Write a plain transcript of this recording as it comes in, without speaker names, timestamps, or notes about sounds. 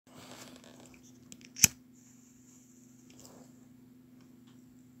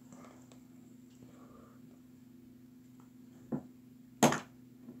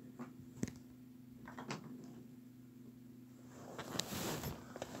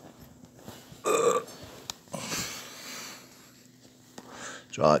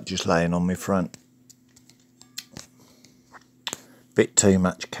It's right, just laying on my front. Bit too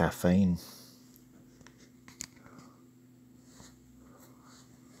much caffeine.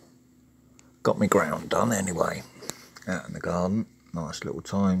 Got my ground done anyway. Out in the garden. Nice little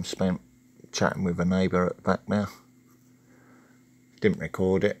time spent chatting with a neighbour at the back there. Didn't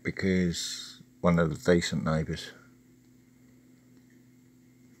record it because one of the decent neighbours.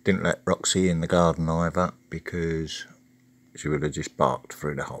 Didn't let Roxy in the garden either because she would have just barked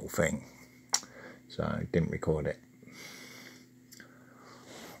through the whole thing. So didn't record it.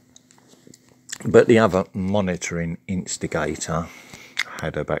 But the other monitoring instigator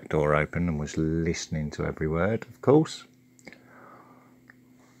had her back door open and was listening to every word, of course.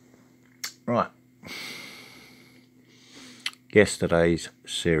 Right. Yesterday's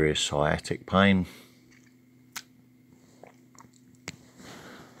serious sciatic pain.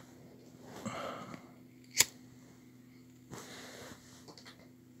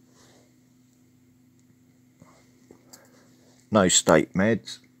 No state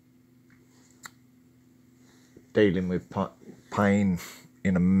meds. Dealing with pain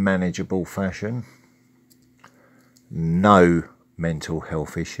in a manageable fashion. No mental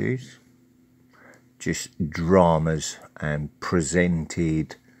health issues. Just dramas and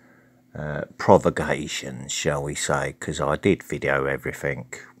presented provocations, shall we say, because I did video everything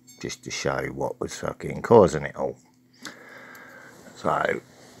just to show what was fucking causing it all. So,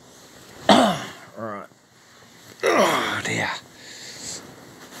 right. Oh dear.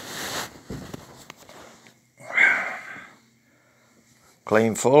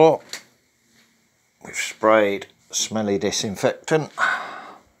 Clean floor. We've sprayed smelly disinfectant.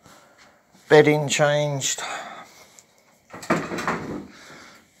 Bedding changed.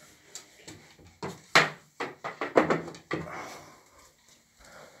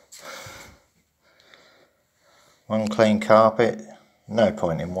 One clean carpet. No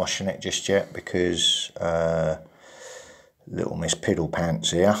point in washing it just yet because little Miss Piddle Pants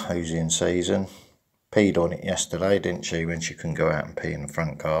here, who's in season, peed on it yesterday, didn't she, when she couldn't go out and pee in the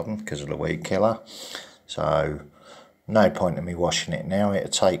front garden because of the weed killer. So no point in me washing it now. It'll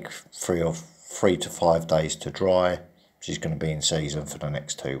take 3 to 5 days to dry. She's going to be in season for the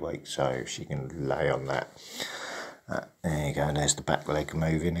next 2 weeks, so she can lay on that. There you go, there's the back leg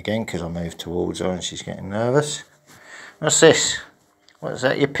moving again because I moved towards her and she's getting nervous. What's this? What's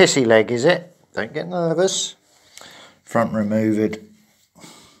that? Your pissy leg, is it? Don't get nervous. Front removed.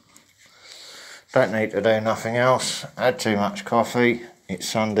 Don't need to do nothing else. Had too much coffee. It's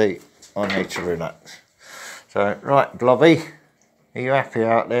Sunday. I need to relax. So, right, Blobby. Are you happy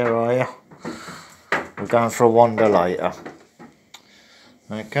out there, are you? We're going for a wander later.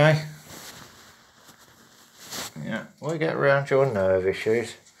 Okay. Yeah, we'll get around your nerve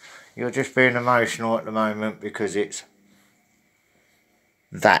issues. You're just being emotional at the moment because it's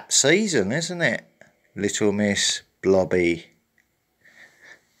that season, isn't it? Little Miss Blobby.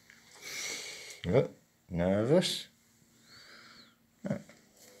 Look, nervous.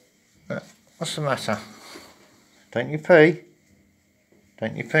 What's the matter? Don't you pee?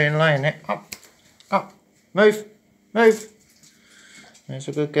 Don't you pee and lay in it? Up, up, move, move. There's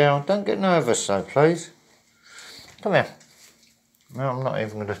a good girl. Don't get nervous though, please. Come here. No, I'm not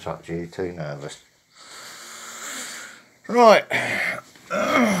even going to touch you. You're too nervous. Right.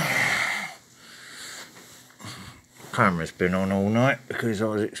 Camera's been on all night because I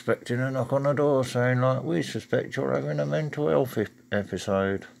was expecting a knock on the door saying like, we suspect you're having a mental health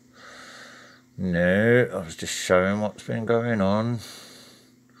episode. No, I was just showing what's been going on.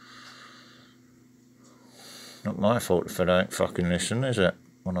 Not my fault if they don't fucking listen, is it?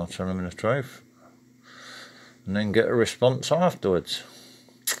 When I tell them the truth. And then get a response afterwards.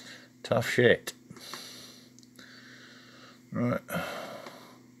 Tough shit. Right.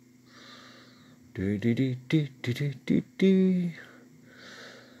 Oh,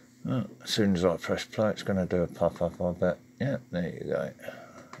 as soon as I press play, it's going to do a pop-up, I bet. Yeah, there you go.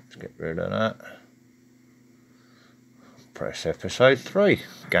 Let's get rid of that. Press episode 3,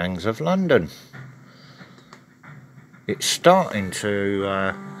 Gangs of London. It's starting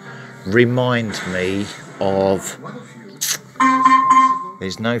to remind me of...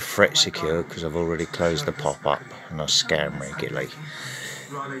 There's no fret secure because I've already closed the pop-up and I scan regularly.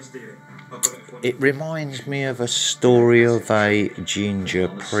 It reminds me of a story of a ginger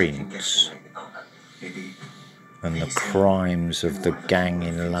prince and the crimes of the gang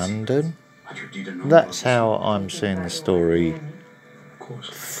in London. That's how I'm seeing the story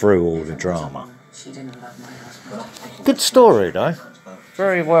through all the drama. Good story though,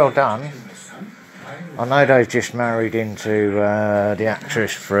 very well done. I know they've just married into the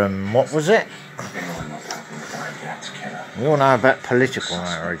actress from, what was it? We all know about political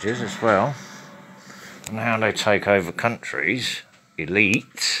marriages as well, and how they take over countries,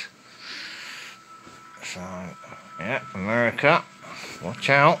 elites. So, yeah, America, watch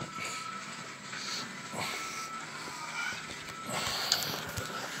out.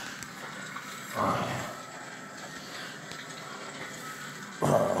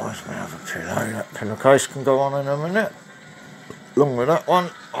 Oh, let's have a pillow. That pillowcase can go on in a minute. Along with that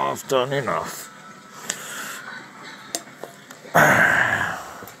one, I've done enough.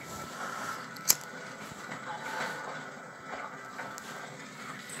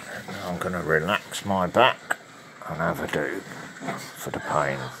 I'm going to relax my back and have a do for the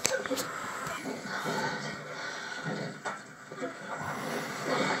pain.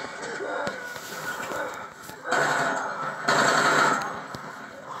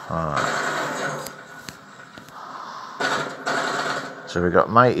 So we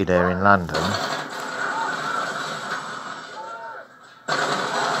got matey there in London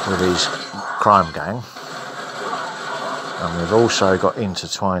with his crime gang, and we've also got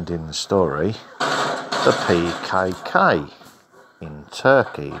intertwined in the story the PKK in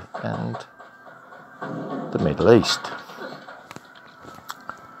Turkey and the Middle East.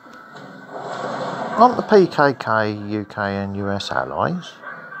 Aren't the PKK UK and US allies?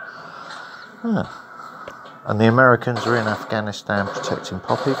 Huh. And the Americans are in Afghanistan protecting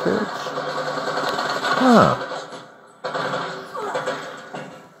poppy fields? Huh.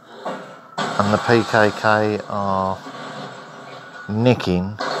 And the PKK are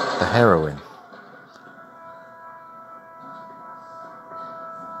nicking the heroin.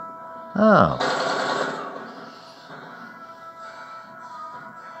 Oh.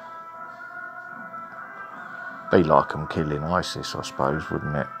 Be like them killing ISIS, I suppose,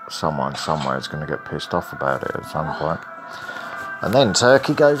 wouldn't it? Someone somewhere is going to get pissed off about it at some point. And then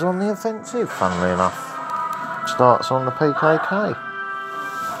Turkey goes on the offensive, funnily enough. Starts on the PKK.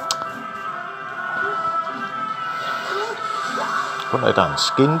 What they done?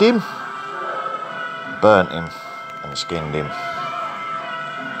 Skinned him? Burnt him and skinned him.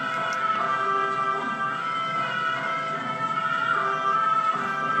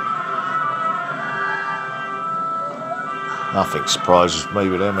 Nothing surprises me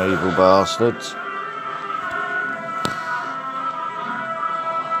with them evil bastards.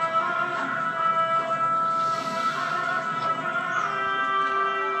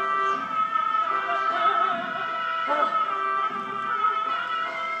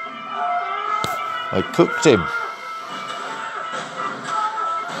 They cooked him.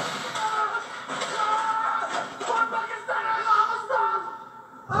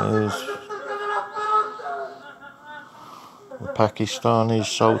 There's the Pakistanis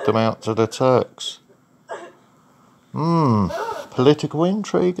sold them out to the Turks. Political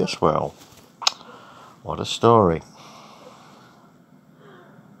intrigue as well. What a story.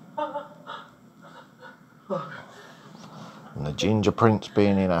 And the Ginger Prince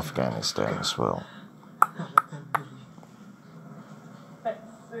being in Afghanistan as well.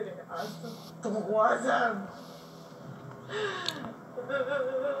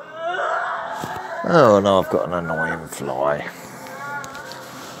 Oh, and I've got an annoying fly.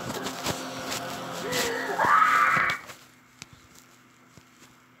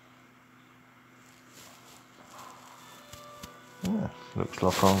 Yeah, looks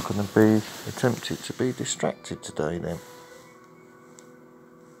like I'm going to be attempted to be distracted today then.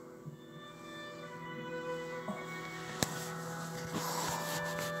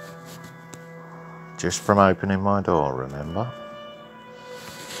 Just from opening my door, remember?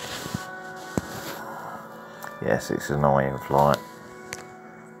 Yes, it's an annoying flight.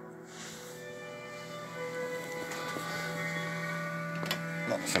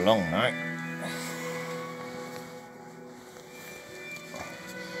 Not for long though.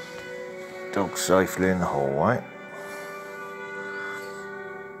 Dog's safely in the hallway.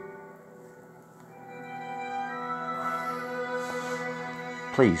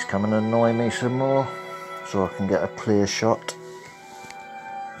 Please come and annoy me some more so I can get a clear shot.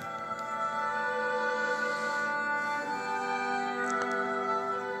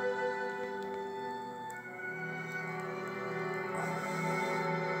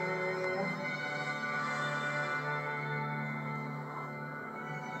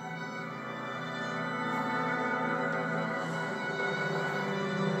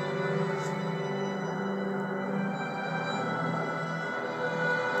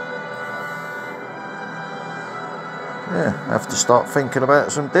 Yeah, have to start thinking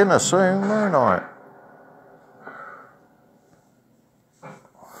about some dinner soon, won't I?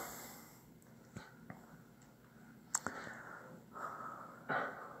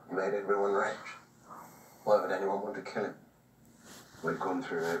 He made everyone rich. Why would anyone want to kill him? We've gone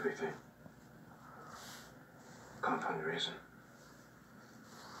through everything. Can't find a reason.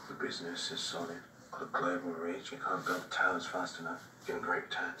 The business is solid. Got a global reach. We can't build towers fast enough. Getting great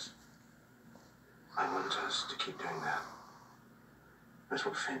returns. I want us to keep doing that. That's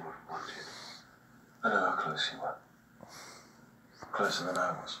what Finn would have wanted. I know how close you were. Closer than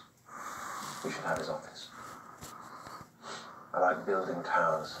I was. We should have his office. I like building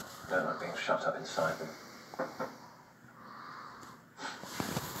towers. I don't like being shut up inside them.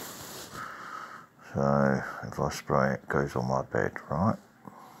 So, if I spray it, goes on my bed, right?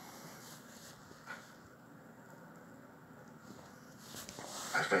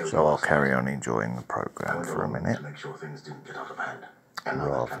 So I'll carry on enjoying the programme for a minute, to make sure things didn't get out of hand.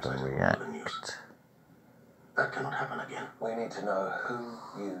 rather than react. That cannot happen again. We need to know who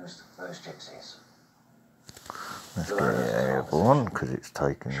used those gypsies. Let's get it airborne, because it's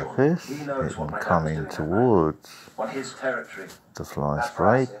taking the piss. It can come in towards on his territory. the fly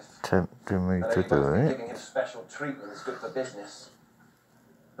spray, tempting me to do it. Giving him special treatment is good for business.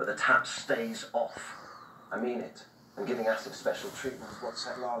 But the tap stays off. I mean it. And giving acid special treatment is what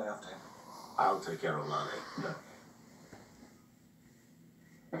set Lally after him. I'll take care of Lally. No.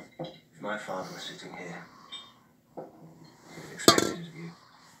 If my father was sitting here, he would have expected it of you.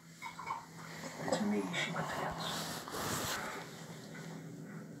 But it's me she went against.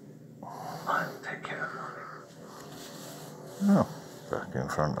 I'll take care of Lally. Oh, back in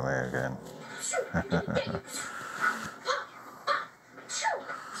front of me again.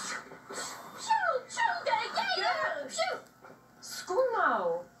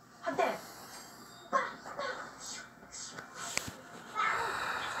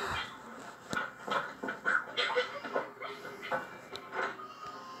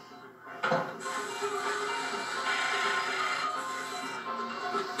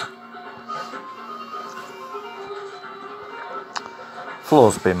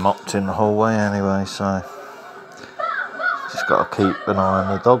 Floor's been mopped in the hallway anyway, so just got to keep an eye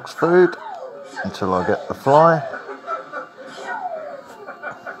on the dog's food until I get the fly.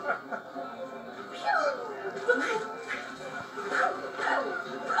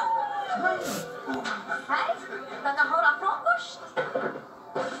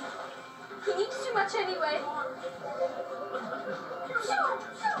 He eats too much anyway.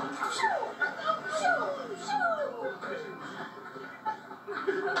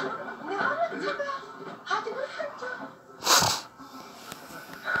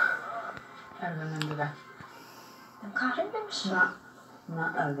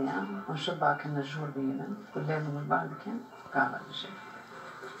 ما أذيان وشباك النجور بينا كل ليلة من بعد كان قال الشيء.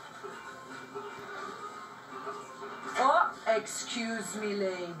 Oh, excuse me,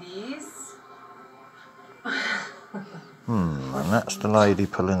 ladies. And that's the lady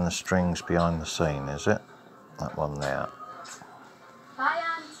pulling the strings behind the scene, is it? That one there. Bye,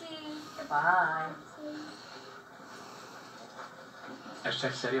 Auntie. Bye.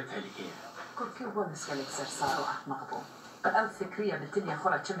 السرسرية تهلكية. كل كي هو نسألك سرسار وأحمقه. الأول فكرية بالدنيا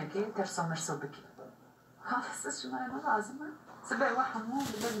خرا تشمكي ترسم مرسوبك. هذا شو ما لازمه. سبع واحد مو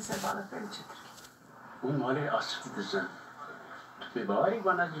بدل نسأل على فين شترك. ومالي أصل تزن. بباري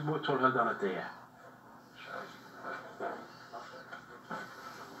وانا جبوا طول هالدانتية.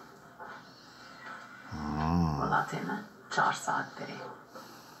 والله تينا 4 ساعات بري.